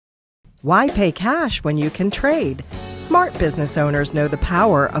Why pay cash when you can trade? Smart business owners know the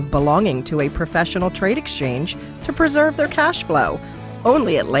power of belonging to a professional trade exchange to preserve their cash flow.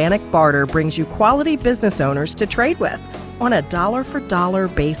 Only Atlantic Barter brings you quality business owners to trade with on a dollar-for-dollar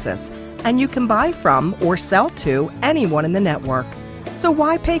basis, and you can buy from or sell to anyone in the network. So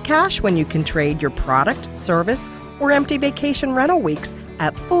why pay cash when you can trade your product, service, or empty vacation rental weeks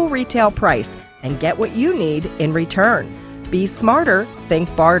at full retail price and get what you need in return? Be smarter,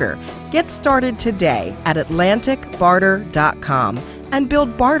 think barter. Get started today at AtlanticBarter.com and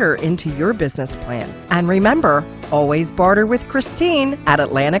build barter into your business plan. And remember, always barter with Christine at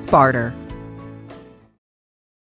Atlantic Barter.